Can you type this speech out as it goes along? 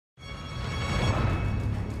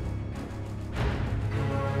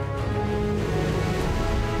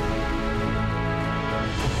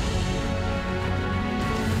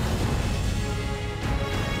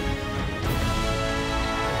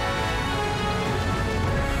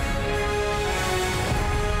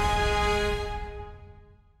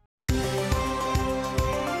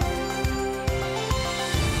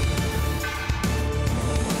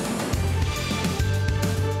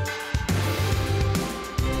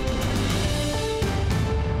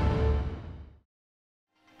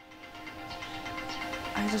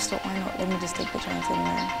just thought, why not? Let me just take the chance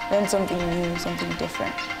and learn something new, something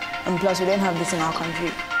different. And plus, we don't have this in our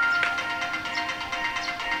country.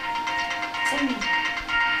 Temmy.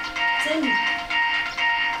 Temmy.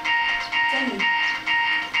 Temmy.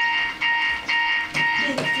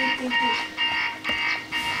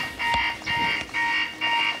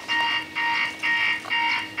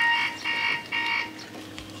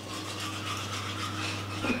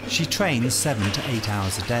 She trains 7 to 8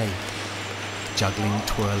 hours a day, juggling,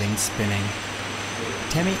 twirling, spinning.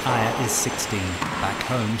 Temmy Aiya is 16. Back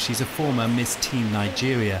home, she's a former Miss Teen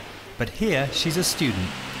Nigeria, but here she's a student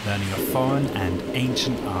learning a foreign and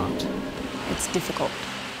ancient art. It's difficult.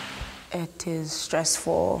 It is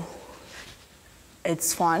stressful.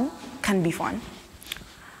 It's fun, can be fun.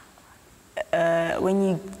 When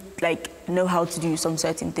you know how to do some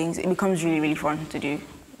certain things, it becomes really, really fun to do.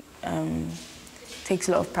 Takes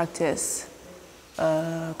a lot of practice,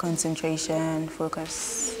 concentration,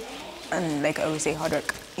 focus, and like I always say, hard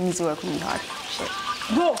work. You need to work really hard.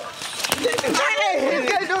 Go!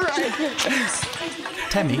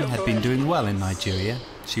 Temmy had been doing well in Nigeria.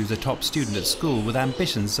 She was a top student at school with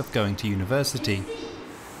ambitions of going to university.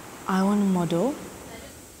 I want to model.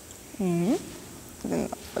 Then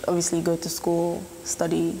obviously go to school,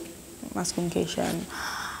 study mass communication.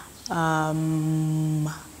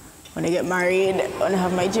 When I get married, when I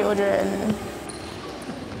have my children.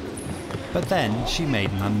 But then she made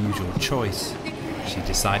an unusual choice. She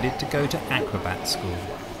decided to go to acrobat school.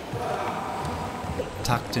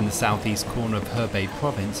 Tucked in the southeast corner of Hebei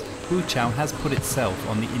province, Wuqiao has put itself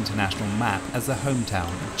on the international map as the hometown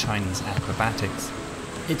of Chinese acrobatics.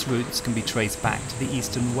 Its roots can be traced back to the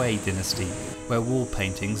Eastern Wei dynasty, where wall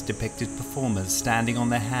paintings depicted performers standing on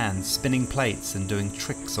their hands, spinning plates and doing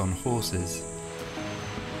tricks on horses.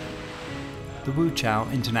 The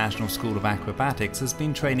Wuqiao International School of Acrobatics has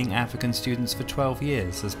been training African students for 12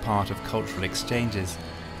 years as part of cultural exchanges.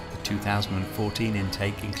 The 2014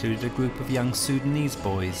 intake included a group of young Sudanese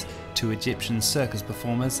boys, 2 Egyptian circus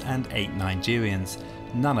performers and 8 Nigerians,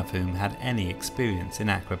 none of whom had any experience in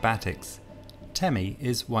acrobatics. Temmy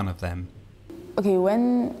is one of them. Okay,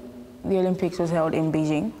 when the Olympics was held in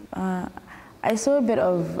Beijing, I saw a bit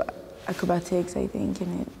of acrobatics, I think,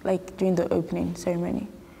 in it, like during the opening ceremony.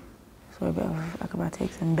 A bit of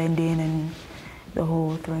acrobatics and bending and the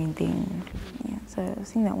whole throwing thing. Yeah, so I've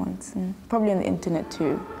seen that once, and probably on the internet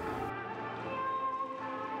too.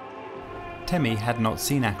 Temmy had not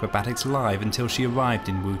seen acrobatics live until she arrived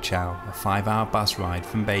in Wuqiao, a 5-hour bus ride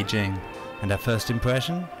from Beijing. And her first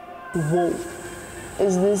impression? Whoa,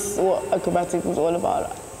 is this what acrobatics is all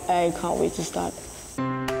about? I can't wait to start.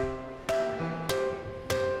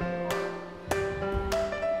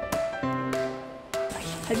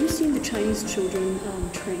 Have you seen the Chinese children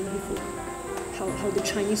train before? How the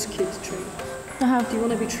Chinese kids train? I have. Do you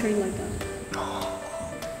want to be trained like that?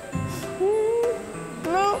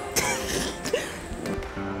 No.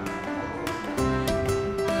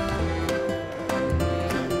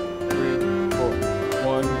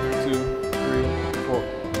 1, 2, 3, 4.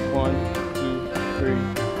 1, 2, 3,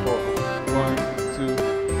 4. 1, 2,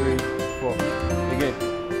 3, 4. Again.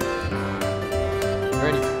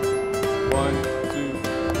 Ready? 1.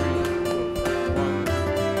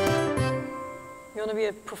 You want to be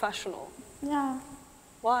a professional? Yeah.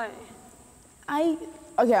 Why?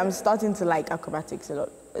 Okay, I'm starting to like acrobatics a lot,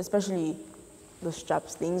 especially the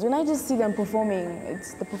straps things. When I just see them performing,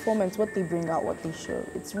 it's the performance, what they bring out, what they show.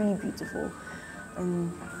 It's really beautiful.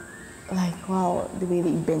 And like, wow, the way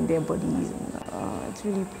they bend their bodies. And, it's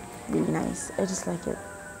really, really nice. I just like it.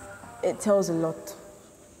 It tells a lot.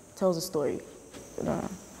 It tells a story.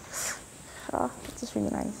 It's just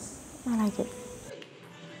really nice. I like it.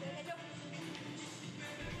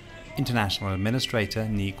 International Administrator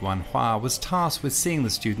Ni Guanhua was tasked with seeing the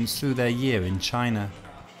students through their year in China.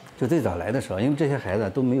 就最早来的时候，因为这些孩子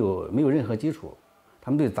都没有任何基础，他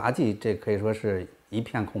们对杂技这可以说是一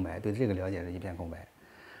片空白，对这个了解是一片空白。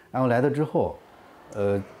然后来了之后，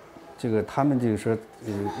这个他们就是说，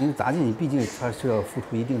因为杂技你毕竟它是要付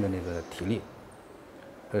出一定的那个体力，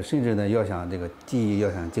甚至呢要想这个技艺要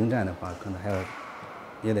想精湛的话，可能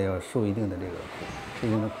也得要受一定的这个受一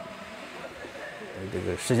定的苦。 这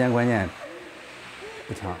个时间观念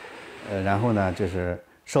不强，然后呢，就是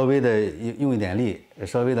稍微的用一点力，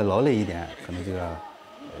稍微的劳累一点，可能就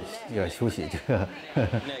要休息。这个。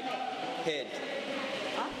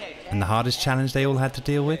And the hardest challenge they all had to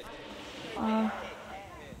deal with? I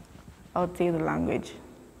would say the language.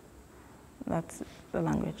 That's the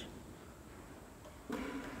language.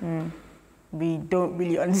 We don't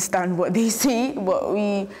really understand what they say, but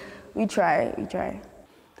we try.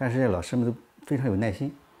 但是老师们都非常有耐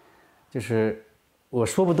心，就是我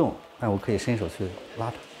说不动，但我可以伸手去拉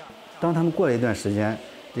他。当他们过了一段时间，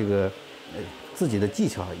这个自己的技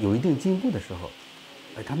巧有一定进步的时候，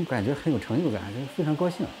他们感觉很有成就感，就非常高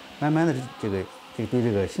兴。慢慢的，这对这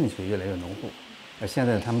个兴趣越来越浓厚。现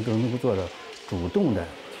在他们都能够做到主动的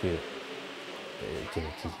去这个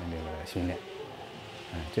进行这个训练。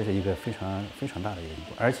这是一个非常大的一个进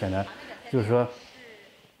步。而且呢，就是说，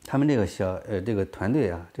他们这个这个团队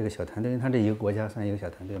啊，这个小团队，因为他这一个国家算一个小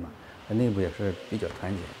团队嘛，内部也是比较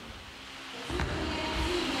团结。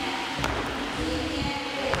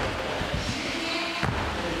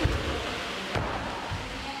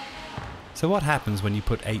So what happens when you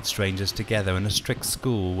put 8 strangers together in a strict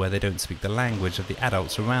school where they don't speak the language of the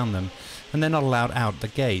adults around them and they're not allowed out the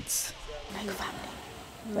gates? Like family.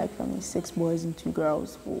 Like family, 6 boys and 2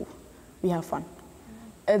 girls. Ooh, we have fun.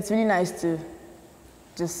 It's really nice to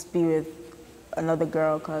just be with another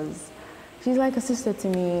girl because she's like a sister to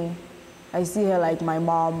me. I see her like my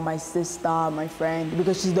mom, my sister, my friend,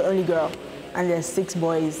 because she's the only girl. And there's 6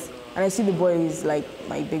 boys. And I see the boys like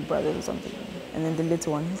my big brother or something. And then the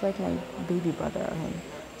little one, he's like my baby brother.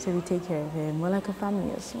 So we take care of him. We're like a family,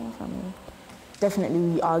 a small family. Definitely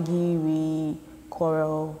we argue, we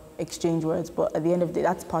quarrel, exchange words, but at the end of the day,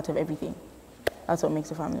 that's part of everything. That's what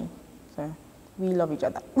makes a family. So we love each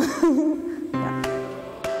other. Yeah.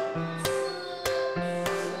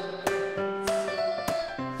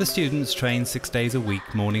 The students train 6 days a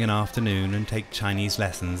week, morning and afternoon, and take Chinese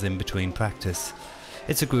lessons in between practice.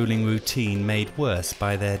 It's a grueling routine made worse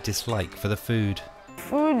by their dislike for the food.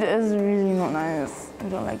 Food is really not nice. I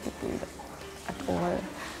don't like the food at all.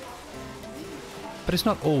 But it's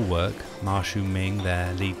not all work. Ma Shuming,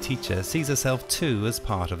 their lead teacher, sees herself too as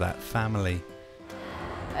part of that family.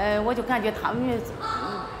 我就感觉他们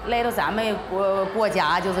来到咱们国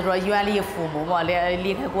家，就是说远离父母嘛，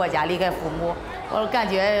离开国家，离开父母。我感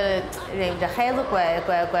觉这孩子怪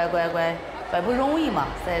不容易嘛，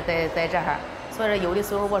在这儿。所以说有的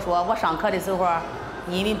时候我说我上课的时候，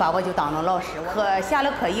你们把我就当成老师。下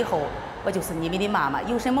了课以后，我就是你们的妈妈。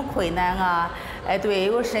有什么困难啊？对，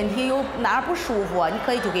有身体有哪儿不舒服，你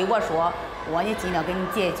可以就给我说，我呢尽量给你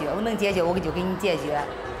解决。我能解决我就给你解决。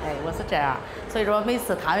我是这样。所以说每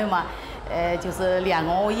次他们嘛，就是练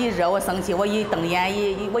功，我一热我生气，我一瞪眼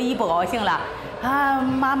我一不高兴了，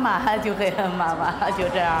妈妈就会妈妈就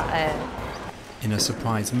这样In a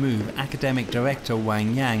surprise move, academic director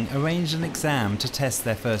Wang Yang arranged an exam to test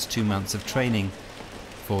their first 2 months of training.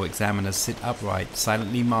 4 examiners sit upright,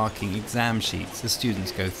 silently marking exam sheets as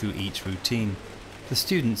students go through each routine. The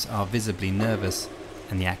students are visibly nervous,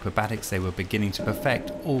 and the acrobatics they were beginning to perfect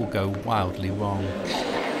all go wildly wrong.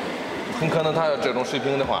 很可能他要这种水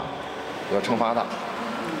平的话，要惩罚他。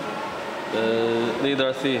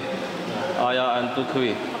Leader C, Aiya and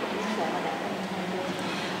Wuqiao.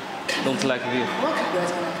 Don't like this.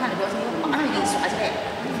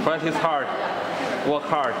 Practice hard, work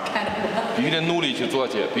hard. 必须得努力去做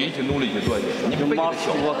去，必须去努力去做去。你不给他 must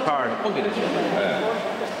work hard. 不给他学，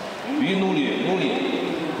必须努力，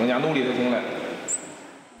更加努力就行了。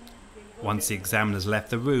 Once the examiners left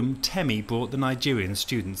the room, Temmy brought the Nigerian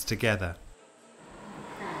students together.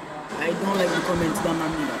 I don't like the comments that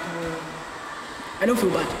man made. I don't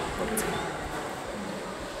feel bad.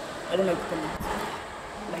 I don't like the comments.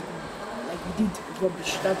 Like we did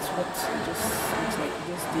rubbish. That's what it just looks like.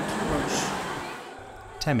 We just did rubbish.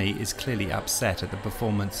 Temmy is clearly upset at the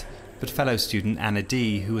performance, but fellow student Anna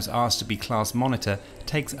D, who was asked to be class monitor,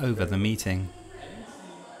 takes over the meeting.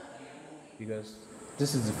 Because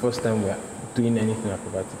this is the first time we are doing anything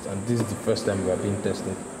acrobatics, and this is the first time we are being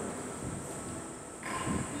tested.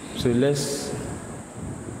 So let's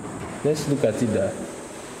look at it that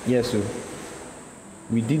yes, so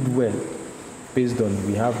we did well based on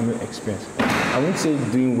we have no experience. I won't say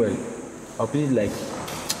doing well. I'll put it like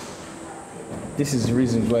this is the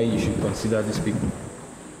reason why you should consider these people.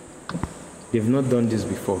 They've not done this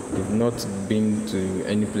before. They've not been to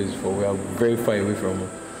any place before. We are very far away from them.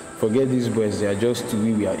 Forget these boys, they are just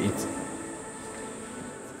 2, we are 8.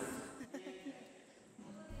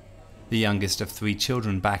 The youngest of 3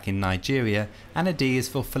 children back in Nigeria, Anna D is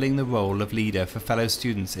fulfilling the role of leader for fellow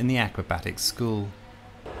students in the acrobatics school.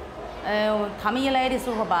 他们一来的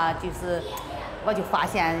时候吧，就是我就发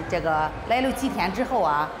现这个来了几天之后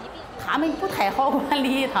啊，他们不太好管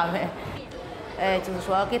理他们。就是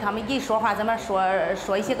说给他们一说话，咱们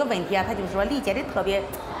说一些个问题啊，他就是说理解的特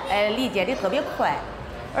别快。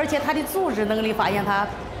 而且他的组织能力发现他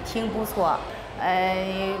挺不错，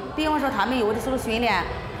比方说他们有的时候训练，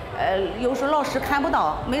有时候老师看不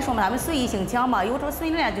到，没说嘛，他们随意性强嘛，有时候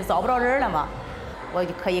训练就找不着人了嘛，我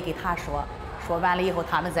就可以给他说完了以后，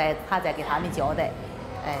他再给他们交代，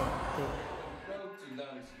对。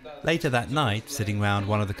Later that night, sitting round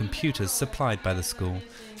one of the computers supplied by the school,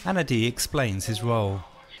 Anadi explains his role.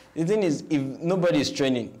 The thing is, if nobody is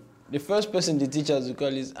training, the first person the teachers will call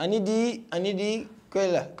is Anidi,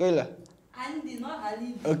 Koila. Andy, not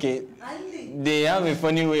Ali. Okay. Andy. They have a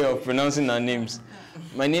funny way of pronouncing our names.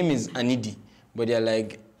 My name is Anidi, but they're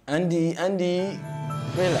like Andy,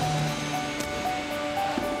 Koila.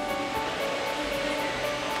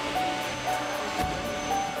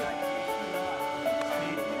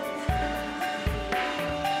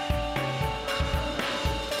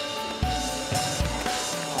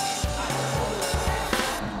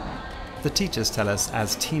 The teachers tell us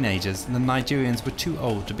as teenagers the Nigerians were too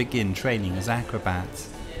old to begin training as acrobats.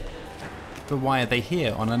 But why are they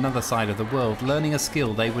here on another side of the world learning a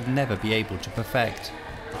skill they would never be able to perfect?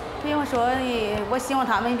 比方说，我希望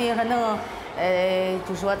他们，比如说能，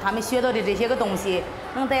就是说他们学到的这些个东西，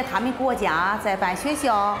能在他们国家在办学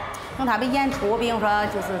校，等他们演出，比方说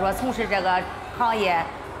就是说从事这个行业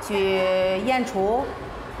去演出，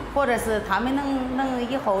或者是他们能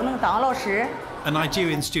以后能当老师。 A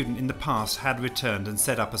Nigerian student in the past had returned and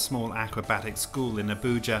set up a small acrobatic school in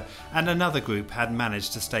Abuja, and another group had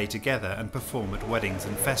managed to stay together and perform at weddings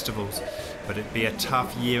and festivals. But it'd be a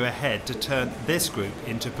tough year ahead to turn this group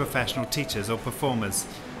into professional teachers or performers.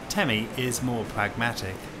 Temmy is more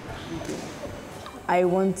pragmatic. I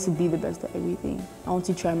want to be the best at everything. I want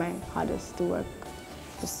to try my hardest to work,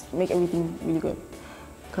 just make everything really good.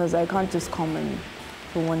 Because I can't just come and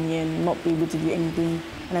for 1 year and not be able to do anything.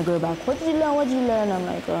 And I go back, what did you learn? What did you learn? I'm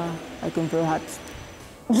like, I can throw hats.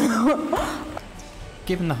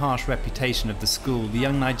 Given the harsh reputation of the school, the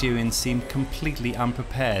young Nigerians seemed completely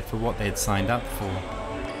unprepared for what they had signed up for.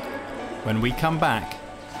 When we come back,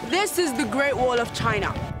 this is the Great Wall of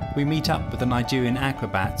China. We meet up with the Nigerian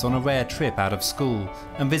acrobats on a rare trip out of school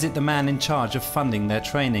and visit the man in charge of funding their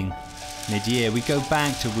training. Mid-year, we go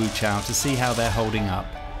back to Wuqiao to see how they're holding up.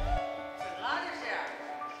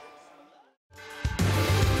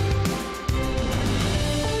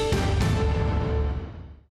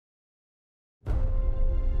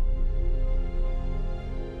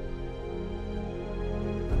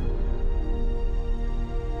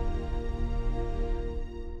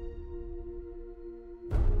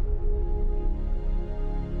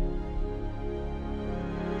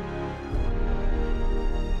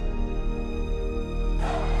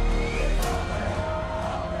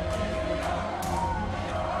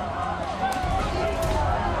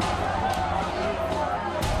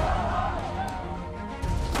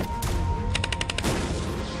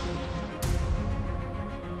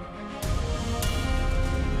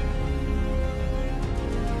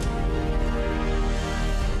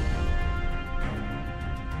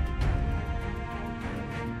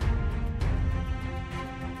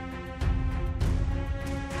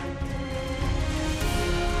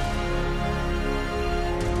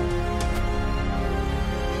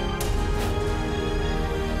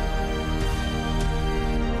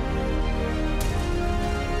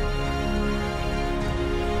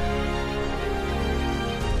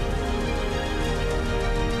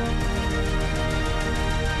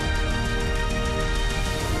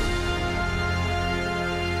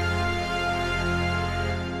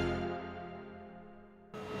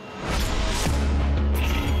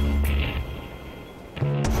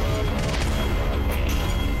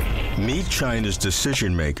 Meet China's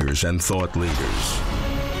decision makers and thought leaders.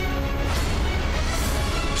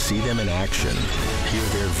 See them in action, hear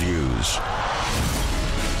their views,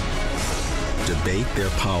 debate their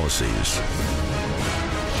policies.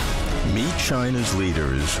 Meet China's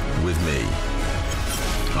leaders with me.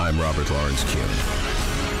 I'm Robert Lawrence Kim.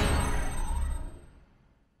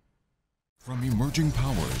 From emerging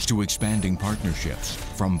powers to expanding partnerships,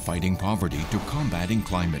 from fighting poverty to combating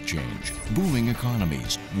climate change, booming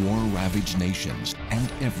economies, war-ravaged nations,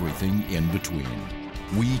 and everything in between.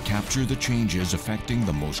 We capture the changes affecting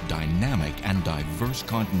the most dynamic and diverse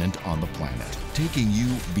continent on the planet, taking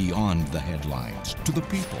you beyond the headlines to the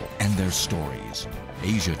people and their stories.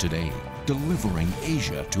 Asia Today, delivering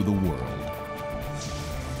Asia to the world.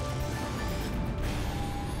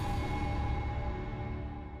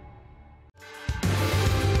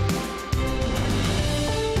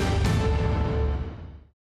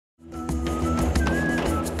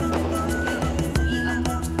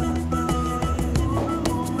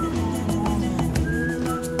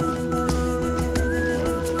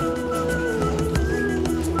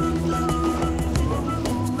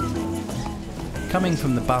 Coming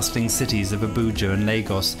from the bustling cities of Abuja and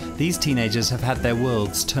Lagos, these teenagers have had their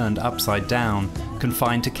worlds turned upside down,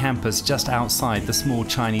 confined to campus just outside the small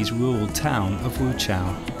Chinese rural town of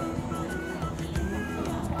Wuqiao.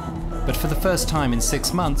 But for the first time in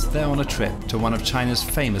 6 months, they're on a trip to one of China's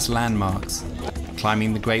famous landmarks.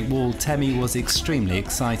 Climbing the Great Wall, Temmy was extremely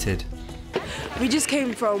excited. We just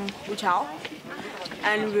came from Wuqiao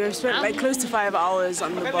and we spent like close to 5 hours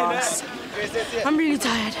on the bus. I'm really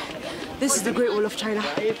tired. This is the Great Wall of China.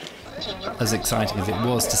 As exciting as it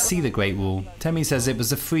was to see the Great Wall, Temmy says it was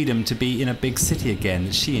the freedom to be in a big city again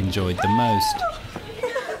that she enjoyed the most.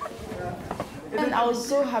 And I was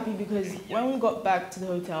so happy because when we got back to the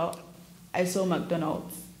hotel, I saw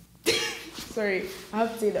McDonald's. Sorry, I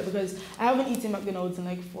have to say that because I haven't eaten McDonald's in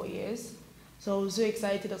like 4 years. So I was so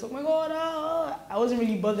excited. I was like, oh my God, I wasn't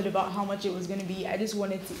really bothered about how much it was going to be. I just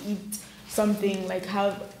wanted to eat something, like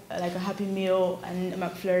have like a Happy Meal and a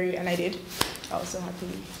McFlurry, and I did. I was so happy.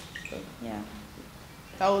 So, yeah,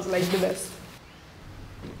 that was like the best.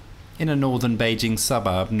 In a northern Beijing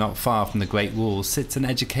suburb not far from the Great Wall sits an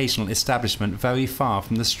educational establishment very far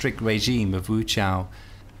from the strict regime of Wuqiao.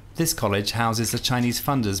 This college houses the Chinese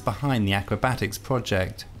funders behind the Acrobatics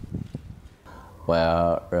project. We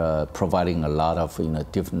are providing a lot of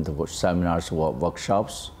different seminars or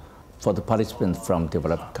workshops for the participants from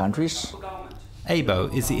developed countries.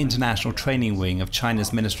 ABO is the international training wing of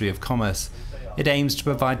China's Ministry of Commerce. It aims to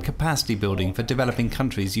provide capacity building for developing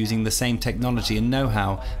countries using the same technology and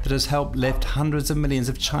know-how that has helped lift hundreds of millions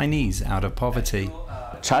of Chinese out of poverty.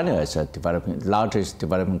 China is a largest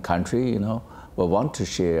developing country, We want to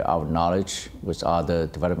share our knowledge with other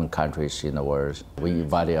developing countries in the world. We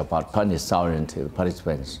invited about 20,000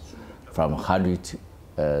 participants from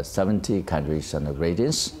 170 countries and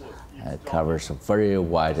regions. It covers a very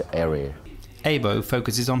wide area. ABO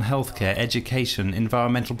focuses on healthcare, education,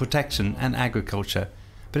 environmental protection and agriculture,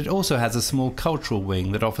 but it also has a small cultural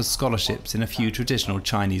wing that offers scholarships in a few traditional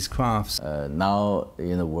Chinese crafts. Now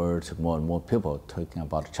in the world, more and more people talking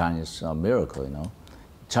about Chinese miracle,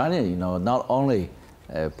 China, not only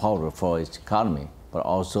powerful for its economy, but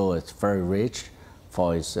also it's very rich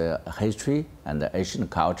for its history and the Asian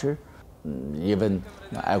culture, even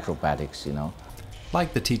acrobatics,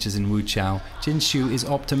 Like the teachers in Wuqiao, Jin Xu is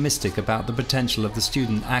optimistic about the potential of the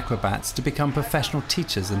student acrobats to become professional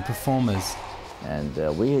teachers and performers. And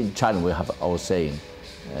we in China, we have our saying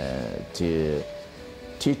to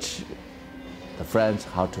teach the friends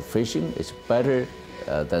how to fishing is better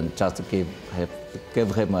than just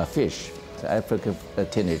give him a fish. The African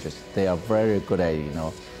teenagers, they are very good at,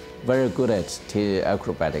 very good at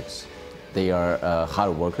acrobatics. They are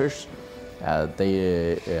hard workers.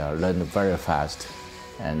 They learn very fast.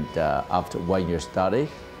 And after 1 year study,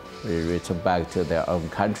 they return back to their own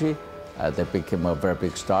country. They became a very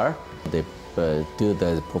big star. They do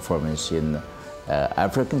the performance in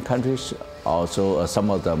African countries. Also,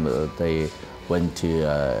 some of them, they went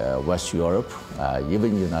to West Europe,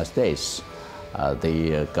 even United States.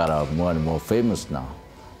 They got more and more famous now.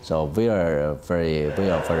 So we are very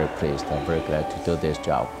pleased and very glad to do this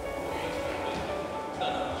job.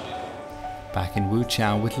 Back in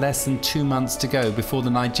Wuqiao, with less than 2 months to go before the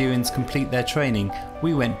Nigerians complete their training,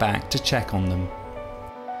 we went back to check on them.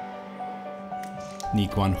 Ni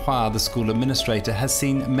Guanhua, the school administrator, has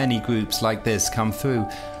seen many groups like this come through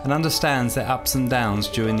and understands their ups and downs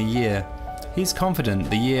during the year. He's confident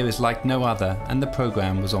the year is like no other and the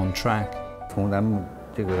program was on track. 从咱们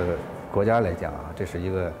这个国家来讲啊，这是一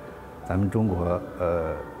个咱们中国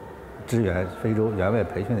支援非洲援外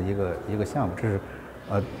培训的一个项目，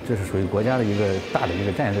这是属于国家的一个大的一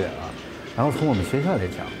个战略啊。然后从我们学校来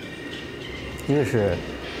讲，一个是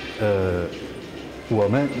我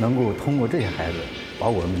们能够通过这些孩子，把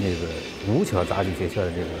我们这个吴桥杂技学校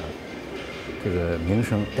的这个名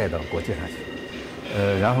声带到国际上去，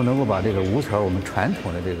然后能够把这个吴桥我们传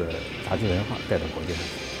统的这个杂技文化带到国际上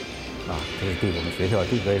去，啊，这是对我们学校，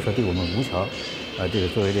可以说对我们吴桥，这个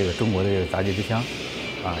作为这个中国的这个杂技之乡，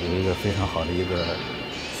啊，有一个非常好的一个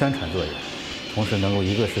宣传作用。 同时能够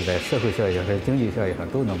一个是在社会效益和经济效益上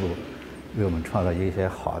都能够为我们创造一些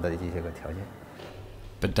好的一些个条件。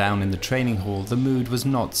 But down in the training hall, the mood was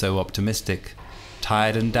not so optimistic.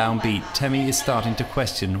 Tired and downbeat, Temmy is starting to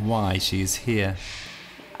question why she is here.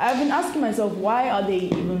 I've been asking myself, why are they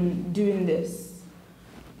even doing this?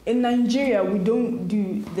 In Nigeria, we don't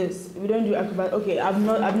do this. We don't do acrobatics. Okay, I've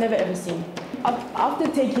never ever seen. After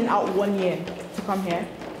taking out 1 year to come here,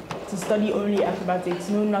 to study only acrobatics,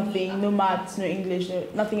 no nothing, no maths, no English,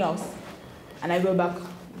 nothing else. And I go back,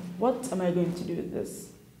 what am I going to do with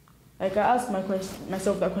this? Like, I ask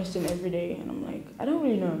myself that question every day, and I'm like, I don't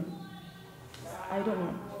really know. I don't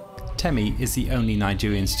know. Temmy is the only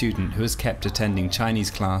Nigerian student who has kept attending Chinese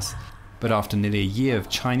class. But after nearly a year of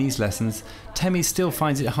Chinese lessons, Temmy still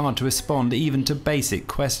finds it hard to respond even to basic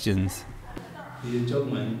questions.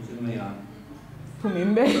 The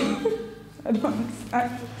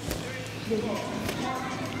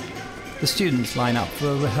students line up for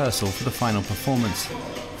a rehearsal for the final performance.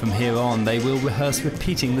 From here on, they will rehearse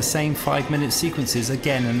repeating the same 5-minute sequences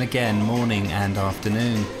again and again, morning and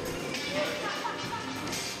afternoon.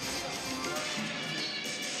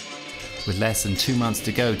 With less than 2 months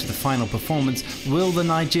to go to the final performance, will the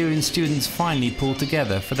Nigerian students finally pull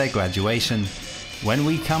together for their graduation? When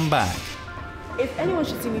we come back... If anyone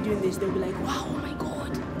should see me doing this, they'll be like, wow, oh my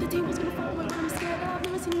God, the table's gonna fall, I'm scared, I've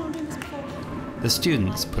never seen anyone doing this before. The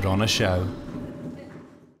students put on a show.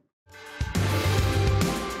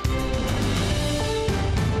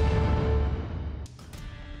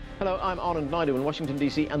 Hello, I'm Anand Naidu in Washington,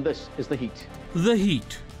 D.C., and this is The Heat. The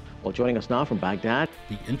Heat. Well, joining us now from Baghdad,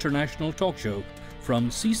 the international talk show from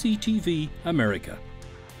CCTV America.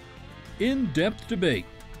 In-depth debate.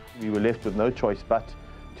 We were left with no choice but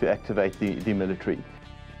to activate the military.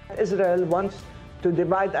 Israel wants to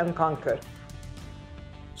divide and conquer.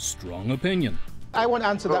 Strong opinion. I want to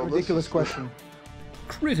answer that ridiculous question.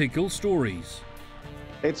 Critical stories.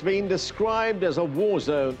 It's been described as a war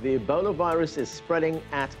zone. The Ebola virus is spreading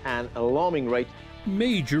at an alarming rate.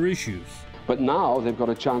 Major issues. But now they've got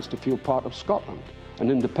a chance to feel part of Scotland, an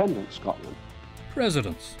independent Scotland.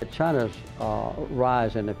 Presidents. China's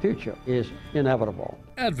rise in the future is inevitable.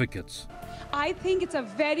 Advocates. I think it's a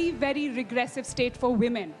very, very regressive state for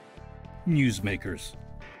women. Newsmakers.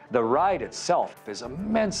 The ride itself is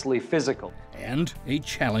immensely physical. And a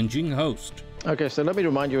challenging host. Okay, so let me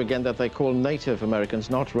remind you again that they call Native Americans,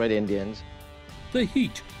 not Red Indians. The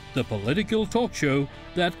Heat, the political talk show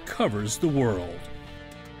that covers the world.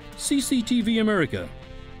 CCTV America,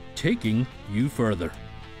 taking you further.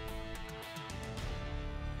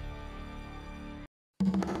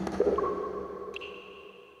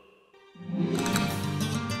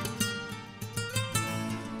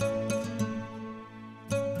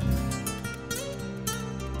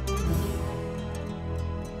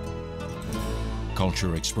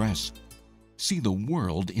 Culture Express. See the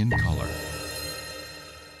world in color.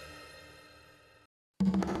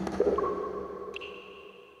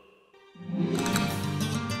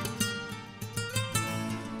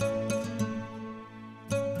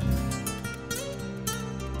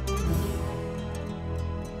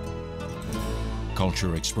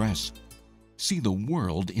 Culture Express. See the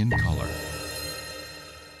world in color.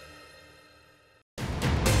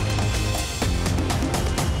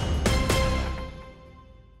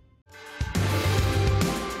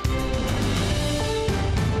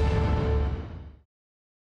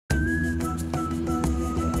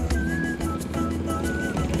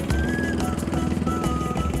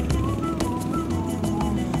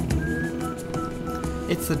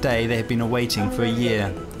 It's the day they have been awaiting for a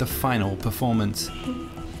year, the final performance.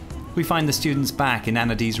 We find the students back in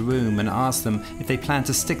Anadi's room and ask them if they plan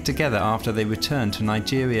to stick together after they return to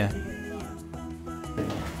Nigeria.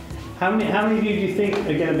 How many of you do you think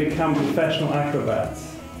are going to become professional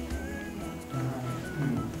acrobats?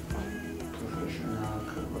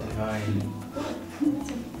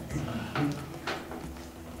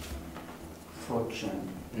 Fortune.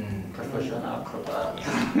 Professional acrobat.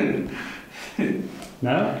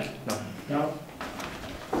 No? No.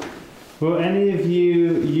 Will any of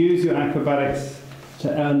you use your acrobatics to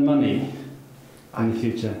earn money in the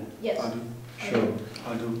future? Yes. I do. Sure,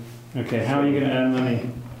 I do. Okay, how are you going to earn money?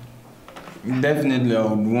 Definitely, I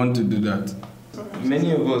would want to do that.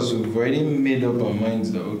 Many of us have already made up our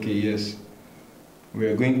minds that, okay, yes, we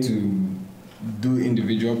are going to do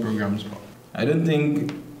individual programs. I don't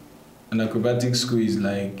think an acrobatic school is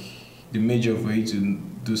like the major for you to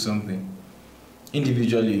do something.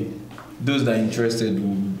 Individually, those that are interested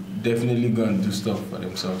will definitely go and do stuff for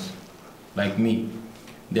themselves. Like me,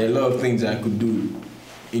 there are a lot of things I could do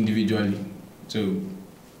individually. So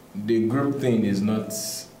the group thing is not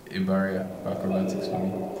a barrier for acrobatics for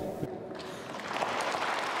me.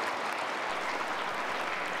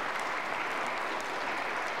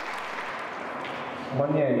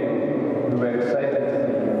 One year, we were excited to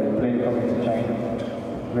play coming to China.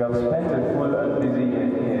 We have spent a full and busy year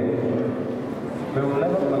here. We will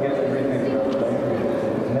never forget everything we have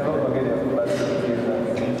done. Never forget the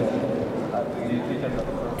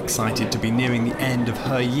teachers. Excited to be nearing the end of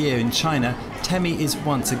her year in China, Temmy is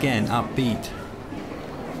once again upbeat.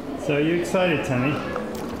 So are you excited, Temmy?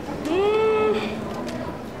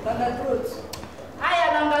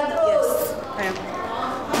 Yes, I am.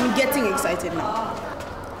 I'm getting excited now.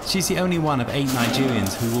 She's the only one of 8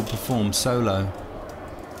 Nigerians who will perform solo.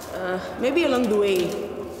 Maybe along the way,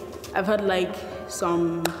 I've had like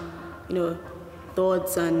some,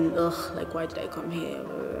 thoughts and like, why did I come here?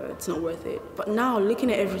 It's not worth it. But now,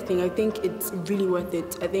 looking at everything, I think it's really worth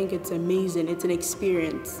it. I think it's amazing. It's an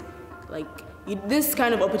experience. Like, this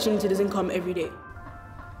kind of opportunity doesn't come every day.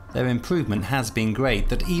 Their improvement has been great,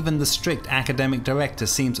 that even the strict academic director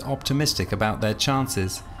seems optimistic about their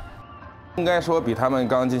chances. 应该说比他们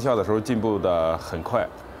刚进校的时候进步的很快。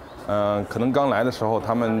可能刚来的时候，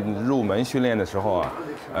他们入门训练的时候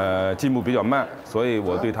啊，进步比较慢，所以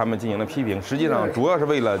我对他们进行了批评。实际上，主要是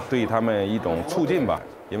为了对他们一种促进吧，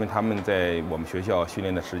因为他们在我们学校训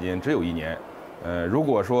练的时间只有1年。如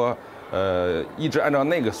果说一直按照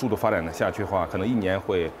那个速度发展的下去的话，可能1年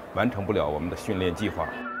会完成不了我们的训练计划。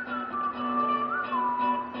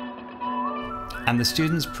And the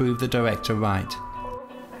students prove the director right.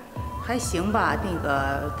 还行吧，那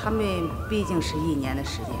个他们毕竟是1年的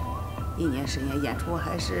时间，1年时间演出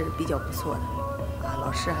还是比较不错的，啊，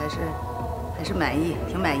老师还是满意，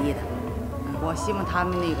挺满意的。我希望他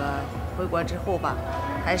们那个回国之后吧，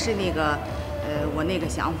还是那个我那个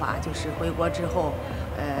想法，就是回国之后，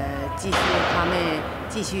他们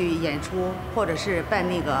继续演出，或者是办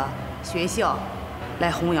那个学校，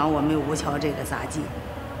来弘扬我们吴桥这个杂技，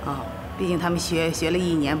啊，毕竟他们学了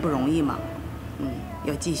1年不容易嘛。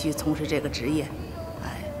 要继续从事这个职业，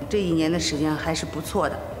哎，这1年的时间还是不错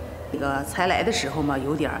的。那个才来的时候嘛，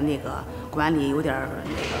有点那个管理有点那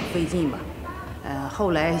个费劲吧，后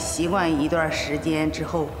来习惯一段时间之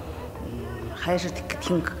后，还是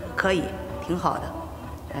挺可以，挺好的，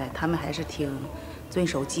他们还是挺遵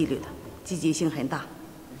守纪律的，积极性很大。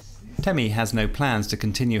 Temmy has no plans to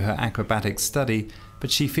continue her acrobatics study, but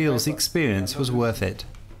she feels the experience was worth it.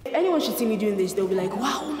 Anyone should see me doing this, they'll be like,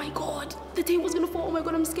 wow, oh my God, the table's gonna fall, oh my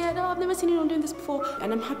God, I'm scared, oh, I've never seen anyone doing this before.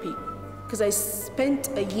 And I'm happy, because I spent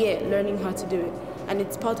a year learning how to do it, and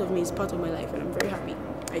it's part of me, it's part of my life, and I'm very happy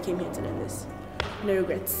I came here to learn this. No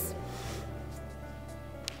regrets.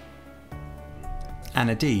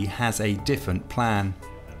 Anna D has a different plan.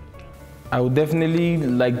 I would definitely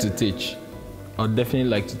like to teach. I would definitely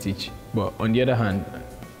like to teach. But on the other hand,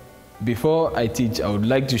 before I teach, I would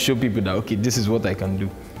like to show people that, okay, this is what I can do.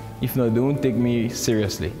 If not, they won't take me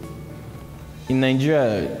seriously. In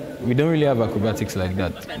Nigeria, we don't really have acrobatics like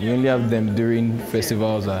that. We only have them during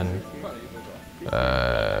festivals and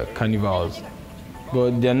carnivals.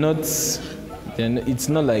 But it's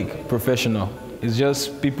not like professional. It's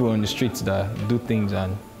just people on the streets that do things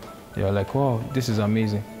and they're like, wow, this is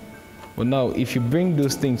amazing. But now, if you bring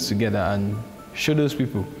those things together and show those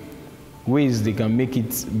people ways they can make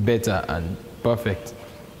it better and perfect,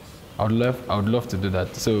 I would love to do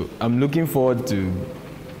that. So I'm looking forward to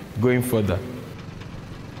going further.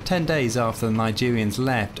 10 days after the Nigerians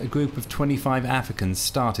left, a group of 25 Africans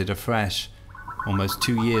started afresh. Almost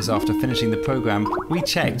 2 years after finishing the program, we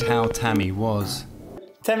checked how Tammy was.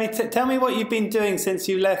 Temmy, tell me what you've been doing since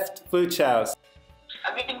you left Wuqiao.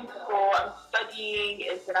 I've been in school, I'm studying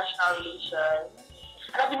international relations,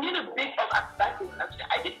 and I've been doing a bit of acrobatics actually.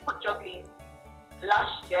 I did foot juggling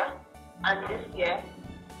last year and this year.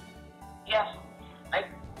 Yes, like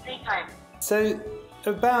 3 times. So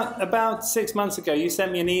about 6 months ago, you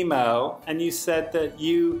sent me an email and you said that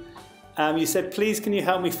you said, please can you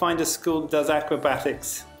help me find a school that does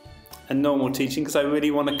acrobatics and normal teaching, because I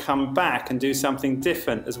really want to come back and do something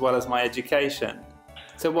different as well as my education.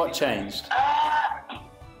 So what changed?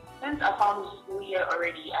 Since I found a school here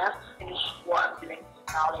already, I have to finish what I'm doing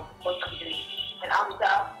now, like what I'm doing. And after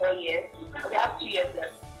 4 years, we have 2 years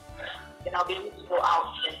left. Then I'll be able to go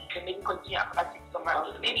out and maybe continue acrobatics somewhere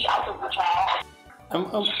else, maybe out of Wuqiao.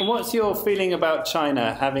 And what's your feeling about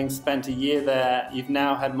China, having spent a year there? You've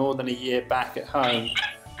now had more than a year back at home.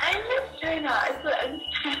 I miss China. I miss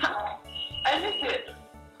China. I miss it.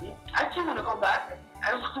 I actually want to come back.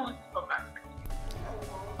 I want to come back.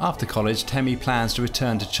 After college, Temmy plans to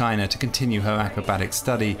return to China to continue her acrobatic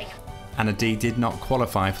study. Anna D did not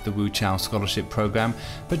qualify for the Wuqiao scholarship program,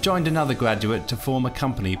 but joined another graduate to form a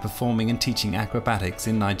company performing and teaching acrobatics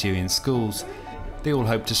in Nigerian schools. They all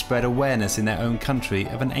hope to spread awareness in their own country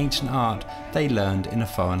of an ancient art they learned in a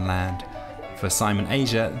foreign land. For Temmy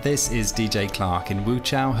Aiya, this is DJ Clark in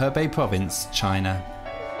Wuqiao, Hebei Province, China.